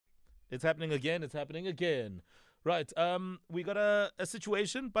It's happening again. It's happening again. Right. We got a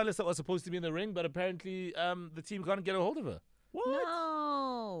situation. Palisa was supposed to be in the ring, but apparently the team can't get a hold of her. What?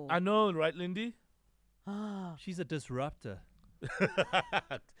 No. I know, right, Lindy? She's a disruptor.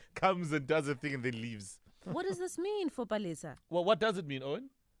 Comes and does a thing and then leaves. What does this mean for Palisa? Well, what does it mean, Owen?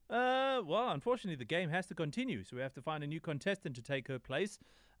 Well, unfortunately, the game has to continue, so we have to find a new contestant to take her place,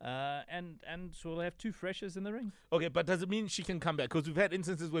 and so we'll have 2 freshers in the ring. Okay, but does it mean she can come back? Because we've had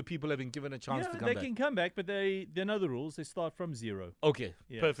instances where people have been given a chance to come they back. can come back, but they know the rules. They start from 0. Okay,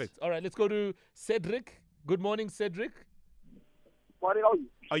 Yes. perfect. All right, let's go to Cedric. Good morning, Cedric. Morning, how are you?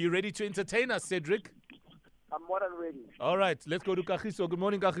 Are you ready to entertain us, Cedric? I'm more than ready. All right, let's go to Kagiso. Good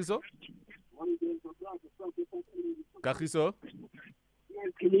morning, Kagiso. Kagiso?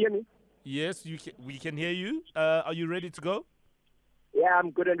 Can you hear me? Yes, we can hear you. Are you ready to go? Yeah,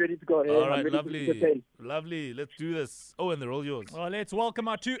 I'm good and ready to go. Hey, All I'm right, ready to lovely. entertain. Lovely. Let's do this. Oh, and they're all yours. Well, let's welcome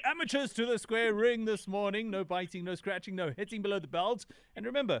our 2 amateurs to the square ring this morning. No biting, no scratching, no hitting below the belt. And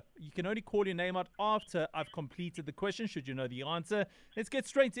remember, you can only call your name out after I've completed the question, should you know the answer. Let's get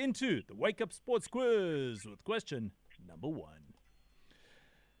straight into the Wake Up Sports Quiz with question number 1.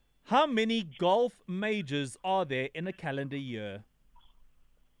 How many golf majors are there in a calendar year?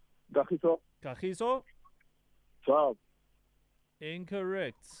 Gagiso, Kagiso? 12.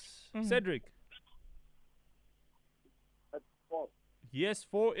 Incorrect. Cedric? That's 4. Yes,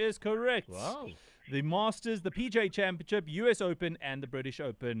 4 is correct. Wow. The Masters, the PGA Championship, US Open, and the British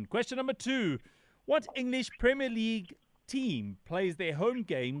Open. Question number 2. What English Premier League team plays their home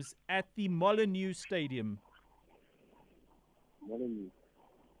games at the Molineux Stadium? Morning.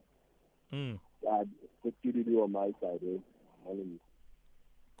 Mm. Yeah, it's good to do on my side. Morning.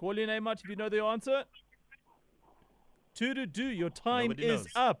 Call your name out if you know the answer. 2 to do. Your time Nobody is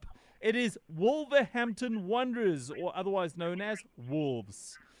knows. up. It is Wolverhampton Wanderers, or otherwise known as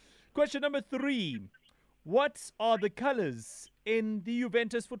Wolves. Question number 3. What are the colours in the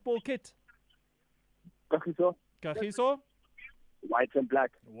Juventus football kit? Gagiso, Kagiso? white and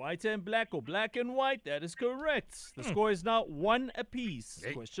black. White and black, or black and white. That is correct. The score is now 1 apiece.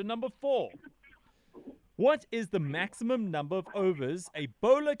 Hey. Question number 4. What is the maximum number of overs a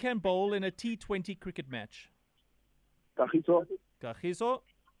bowler can bowl in a T20 cricket match? Gagiso, Kagiso?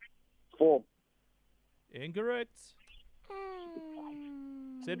 4. Incorrect.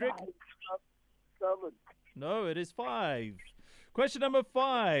 Cedric? 7. No, it is 5. Question number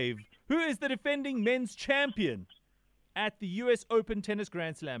 5. Who is the defending men's champion at the US Open Tennis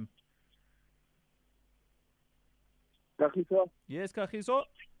Grand Slam? Gagiso, Yes, Kagiso?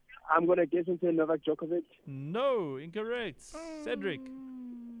 I'm going to guess into Novak Djokovic. No, incorrect. Cedric?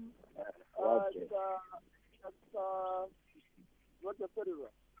 Okay.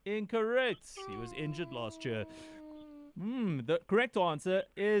 Incorrect. He was injured last year. The correct answer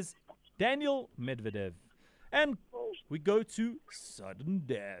is Daniel Medvedev. And we go to sudden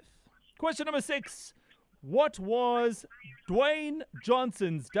death. Question number 6. What was Dwayne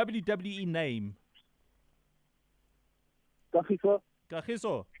Johnson's WWE name? Gagiso,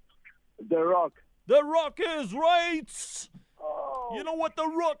 Kagiso? The Rock. The Rock is right! Oh, You know what The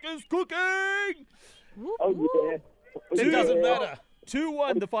Rock is cooking? yeah. It doesn't matter.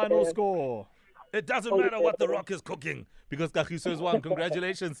 2-1 the final score. It doesn't matter what the Rock is cooking because Kagiso has won.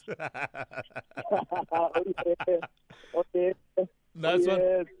 Congratulations. Okay. Nice one.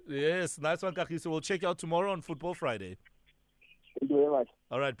 Yes. Yes, nice one, Kagiso. We'll check you out tomorrow on Football Friday. Thank you very much.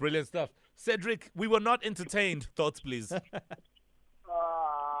 All right, brilliant stuff. Cedric, we were not entertained. Thoughts, please.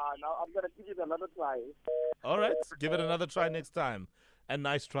 Now I'm going to give it another try. All right, give it another try next time. And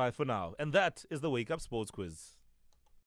nice try for now. And that is the Wake Up Sports Quiz.